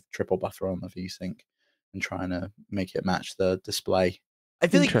the kind of triple buffer on the VSync and trying to make it match the display. I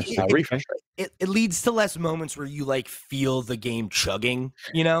feel like it leads to less moments where you like feel the game chugging,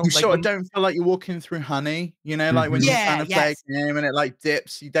 You like sort of don't feel like you're walking through honey, like when you're trying to play a game and it like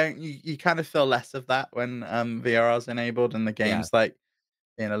dips, you kind of feel less of that when VRR is enabled and the game's like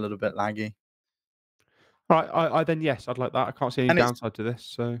being a little bit laggy. Right, I'd like that. I can't see any downside to this.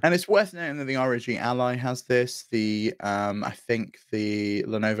 So, and it's worth noting that the ROG Ally has this. The I think the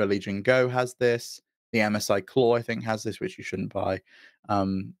Lenovo Legion Go has this. The MSI Claw, I think, has this, which you shouldn't buy.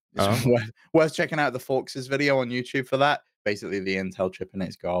 It's worth checking out the Forks' video on YouTube for that. Basically, the Intel chip in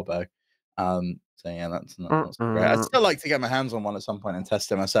its Garbo. So yeah, that's not so great. I'd still like to get my hands on one at some point and test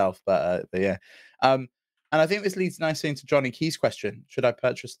it myself. But yeah. And I think this leads nicely into Johnny Key's question: should I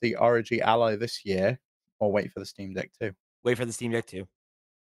purchase the ROG Ally this year or wait for the Steam Deck 2? Wait for the Steam Deck 2.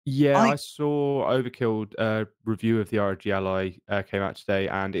 Yeah, I saw Overkill review of the ROG Ally came out today,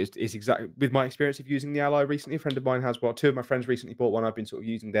 and it's exactly with my experience of using the Ally recently. A friend of mine has two of my friends recently bought one. I've been sort of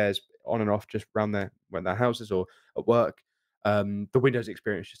using theirs on and off just around their houses or at work. The Windows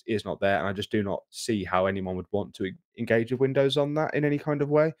experience just is not there, and I just do not see how anyone would want to engage with Windows on that in any kind of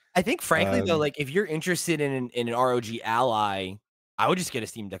way. I think, frankly, though, like if you're interested in an ROG Ally, I would just get a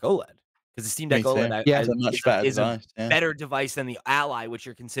Steam Deck OLED because the Steam Me Deck too. OLED Yeah. It's a much better is a device. Yeah. better device than the Ally, which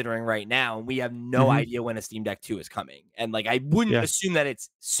you're considering right now. And we have no idea when a Steam Deck 2 is coming. And like, I wouldn't Yeah. assume that it's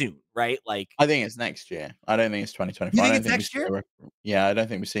soon, right? Like, I think it's next year. I don't think it's 2024. you I think don't it's think next we year? see yeah, I don't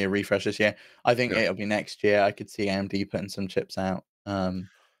think we see a refresh this year. I think Yeah. it'll be next year. I could see AMD putting some chips out.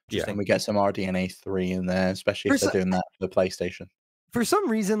 Yeah. And we get some RDNA 3 in there, especially For if they're some, doing that for the PlayStation. for some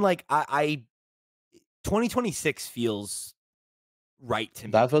reason, like I 2026 feels right to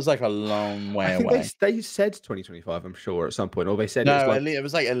me. That feels like a long way I think away. they said 2025, I'm sure, at some point, or they said No, it's like, it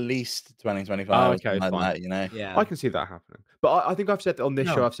was like at least 2025 oh, or okay, something like fine. that, you know? Yeah. I can see that happening. But I think I've said it on this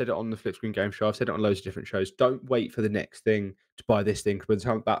show, No. I've said it on the Flip Screen Game Show, I've said it on loads of different shows. Don't wait for the next thing to buy this thing, because by the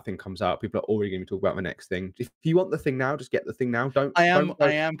time that thing comes out, people are already going to be talking about the next thing. If you want the thing now, just get the thing now. I don't go,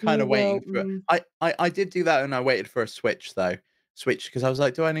 am kind "Oh, of waiting well, for I did do that and I waited for a Switch though. Switch, because I was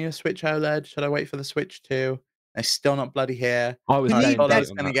like, do I need a Switch OLED? Should I wait for the Switch 2? It's still not bloody here. I was To day me, and I date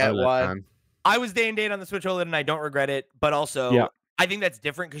was on gonna that get OLED, one. man. I was day and date on the Switch OLED and I don't regret it, but also Yeah. I think that's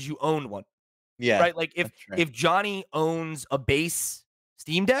different because you own one, Yeah. right? Like that's true. if Johnny owns a base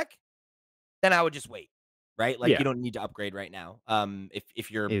Steam Deck, then I would just wait, right? Like Yeah. you don't need to upgrade right now.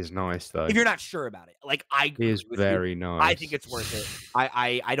 If you're It is nice, though. if you're not sure about it, like I It agree is with you. very nice. I think it's worth it.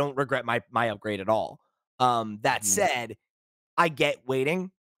 I don't regret my upgrade at all. That Mhm. said, I get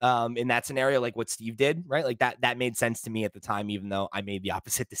waiting. In that scenario, like what Steve did, right? Like that made sense to me at the time, even though I made the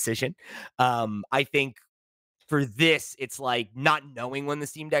opposite decision. I think for this, it's like not knowing when the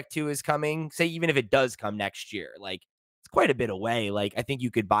Steam Deck 2 is coming. Say even if it does come next year, like it's quite a bit away. Like I think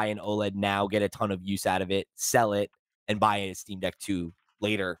you could buy an OLED now, get a ton of use out of it, sell it, and buy a Steam Deck 2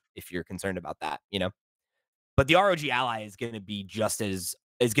 later if you're concerned about that, you know. But the ROG Ally is going to be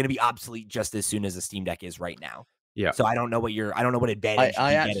obsolete just as soon as the Steam Deck is right now. Yeah. So I don't know what advantage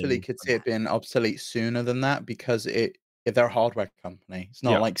I you're actually getting could from see it that. being obsolete sooner than that because if they're a hardware company. It's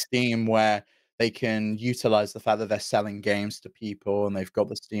not Yeah. like Steam where they can utilize the fact that they're selling games to people and they've got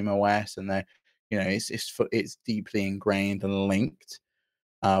the Steam OS and they're, it's deeply ingrained and linked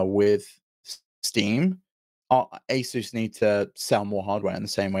with Steam. Asus need to sell more hardware in the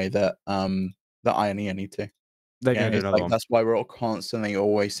same way that the Ioneer need to. They're going to do It's another like one. that's why we're all constantly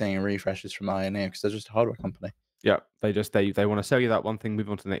always seeing refreshes from Ioneer because they're just a hardware company. Yeah, they want to sell you that one thing, move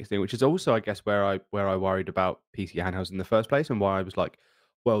on to the next thing, which is also, I guess, where I worried about PC handhelds in the first place, and why I was like,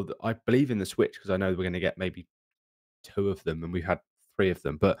 well, I believe in the Switch because I know we're going to get maybe 2 of them, and we've had 3 of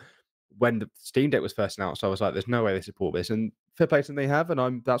them. But when the Steam Deck was first announced, I was like, there's no way they support this, and fair play to them, they have,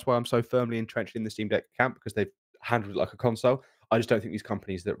 and that's why I'm so firmly entrenched in the Steam Deck camp because they've handled it like a console. I just don't think these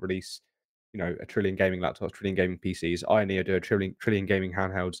companies that release, a trillion gaming laptops, trillion gaming PCs, Ioneer do a trillion gaming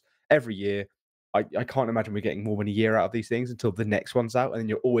handhelds every year. I can't imagine we're getting more than a year out of these things until the next one's out, and then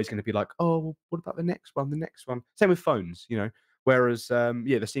you're always going to be like, oh, well, what about the next one? The next one. Same with phones, Whereas,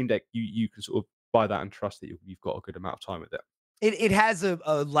 the Steam Deck, you can sort of buy that and trust that you've got a good amount of time with it. It has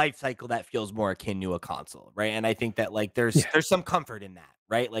a life cycle that feels more akin to a console, right? And I think that like there's some comfort in that,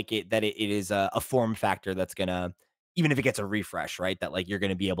 right? Like it is a form factor that's gonna, even if it gets a refresh, right? That like you're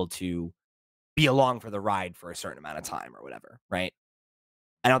gonna be able to be along for the ride for a certain amount of time or whatever, right?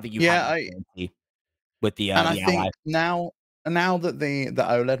 I don't think you have that guarantee with the And I Ally. think now that the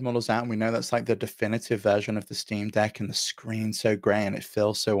OLED model's out and we know that's like the definitive version of the Steam Deck and the screen's so great and it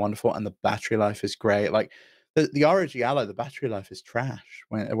feels so wonderful and the battery life is great. Like the ROG Ally, the battery life is trash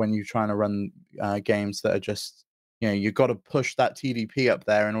when you're trying to run games that are just, you've got to push that TDP up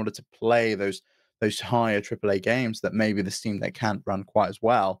there in order to play those higher AAA games that maybe the Steam Deck can't run quite as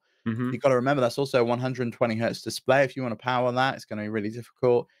well. Mm-hmm. You've got to remember that's also a 120 hertz display. If you want to power that, it's going to be really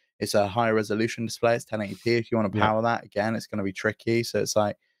difficult. It's a higher resolution display. It's 1080p. If you want to power that, again, it's going to be tricky. So it's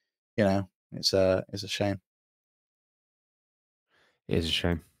like, it's a shame. It is a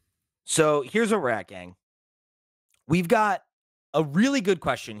shame. So here's where we're at, gang. We've got a really good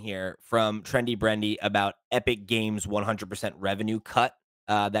question here from Trendy Brendy about Epic Games' 100% revenue cut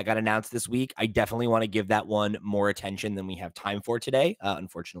that got announced this week. I definitely want to give that one more attention than we have time for today.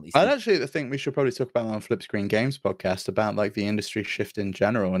 Unfortunately, I'd actually think we should probably talk about that on Flip Screen Games podcast about like the industry shift in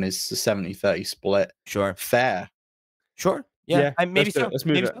general and is the 70-30 split fair? Sure. Yeah. Maybe so. Let's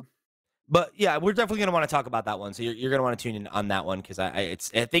move it. So. But yeah, we're definitely going to want to talk about that one. So you're going to want to tune in on that one because I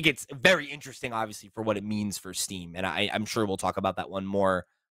think it's very interesting, obviously, for what it means for Steam, and I'm sure we'll talk about that one more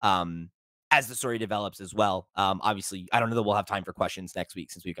as the story develops as well. Obviously, I don't know that we'll have time for questions next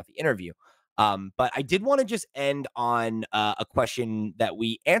week since we've got the interview. But I did want to just end on a question that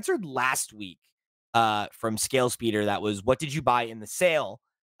we answered last week from Scale Speeder. That was, what did you buy in the sale?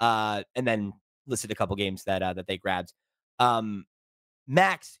 And then listed a couple games that they grabbed.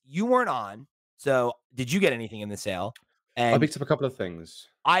 Max, you weren't on, so did you get anything in the sale? And I picked up a couple of things.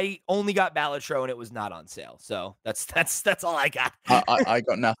 I only got Balatro and it was not on sale. So that's all I got. I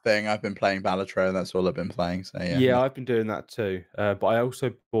got nothing. I've been playing Balatro. That's all I've been playing. So yeah. Yeah, I've been doing that too. But I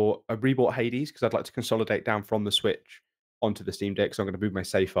also rebought Hades because I'd like to consolidate down from the Switch onto the Steam Deck. So I'm going to move my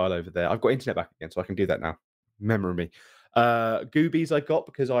save file over there. I've got internet back again, so I can do that now. Memory me. Goobies I got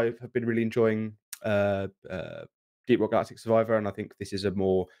because I have been really enjoying Deep Rock Galactic Survivor, and I think this is a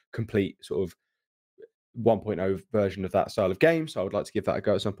more complete sort of 1.0 version of that style of game, so I would like to give that a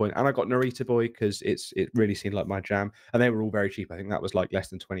go at some point. And I got Narita Boy because it really seemed like my jam, and they were all very cheap. I think that was like less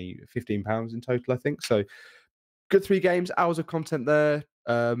than 15 pounds in total, I think. So good 3 games, hours of content there.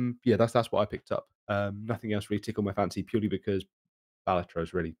 Yeah, that's what I picked up. Nothing else really tickled my fancy, purely because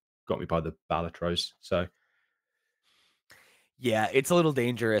Balatros really got me by the Balatros. So Yeah, it's a little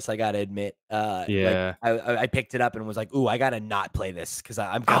dangerous, I gotta admit. yeah, like I picked it up and was like, "Ooh, I gotta not play this because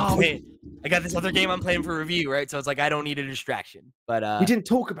I got this other game I'm playing for review, right?" So it's like I don't need a distraction. But we didn't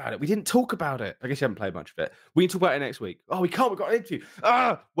talk about it. I guess you haven't played much of it. We can talk about it next week. Oh, we can't. We've got an interview.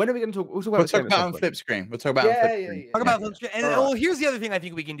 When are we going to talk? We'll talk about on Flip Screen. We'll talk about on Flip Screen. Talk about Flip Screen. And well, here's the other thing I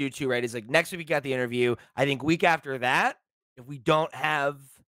think we can do too, right? Is like next week we got the interview. I think week after that, if we don't have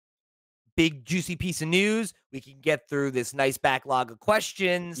big juicy piece of news, we can get through this nice backlog of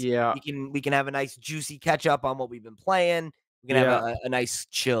questions. Yeah, we can have a nice juicy catch up on what we've been playing. We can have a nice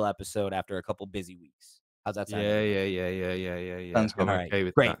chill episode after a couple busy weeks. How's that sound? Yeah. Sounds good. I'm All okay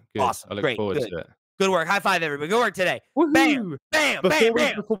with great. that. Good. Awesome. I look Great. forward Good. to it. Good work. High five, everybody. Good work today. Woohoo! Bam, bam, bam,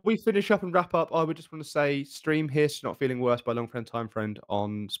 bam. Before we finish up and wrap up, I would just want to say stream Hiss Not Feeling Worse by Long Friend Time Friend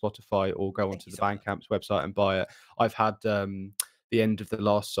on Spotify, or go onto the Bandcamp's website and buy it. I've had the end of the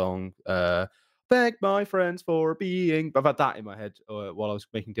last song, Thank My Friends for Being. I've had that in my head while I was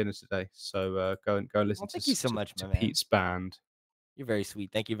making dinner today. So go and listen thank you so much, to my man. Pete's band. You're very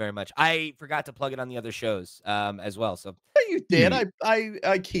sweet. Thank you very much. I forgot to plug it on the other shows as well. So You did.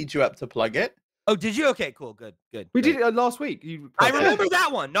 I keyed you up to plug it. oh, did you? Okay, cool. Good. We did it last week. I remember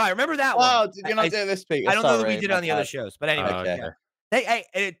that one. No, I remember that one. Oh, did you not do it this week? I don't know that we did it on the other shows, but anyway, Okay. yeah.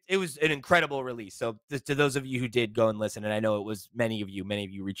 It was an incredible release. So to those of you who did go and listen, and I know it was many of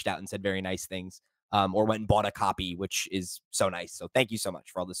you reached out and said very nice things, or went and bought a copy, which is so nice. So thank you so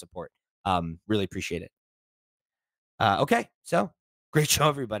much for all the support. Really appreciate it. Okay, so great show,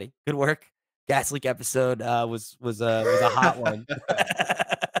 everybody. Good work. Gas Leak episode was a hot one.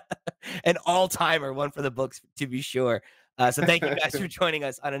 An all-timer, one for the books, to be sure. So thank you guys for joining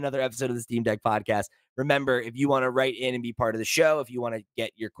us on another episode of the Steam Deck Podcast. Remember, if you want to write in and be part of the show, if you want to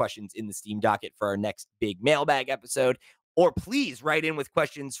get your questions in the Steam docket for our next big mailbag episode, or please write in with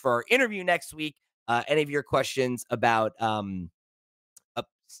questions for our interview next week. Any of your questions about,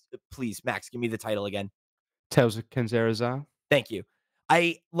 please, Max, give me the title again. Tales of Kenzera. Thank you.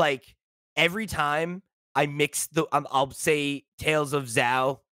 I like every time I mix I'll say Tales of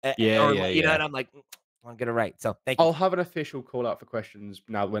Zhao. You know, and I'm like, I'll get it right. So thank you. I'll have an official call out for questions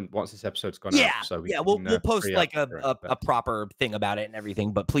now once this episode's gone out. So we'll post like a proper thing about it and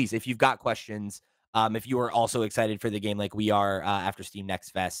everything. But please, if you've got questions, if you are also excited for the game like we are after Steam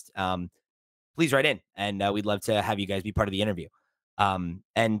Next Fest, please write in, and we'd love to have you guys be part of the interview. And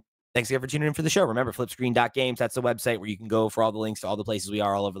thanks again for tuning in for the show. Remember, flipscreen.games, that's the website where you can go for all the links to all the places we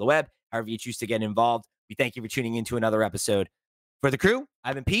are all over the web. However you choose to get involved, we thank you for tuning into another episode. For the crew,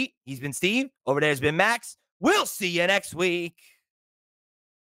 I've been Pete. He's been Steve. Over there has been Max. We'll see you next week.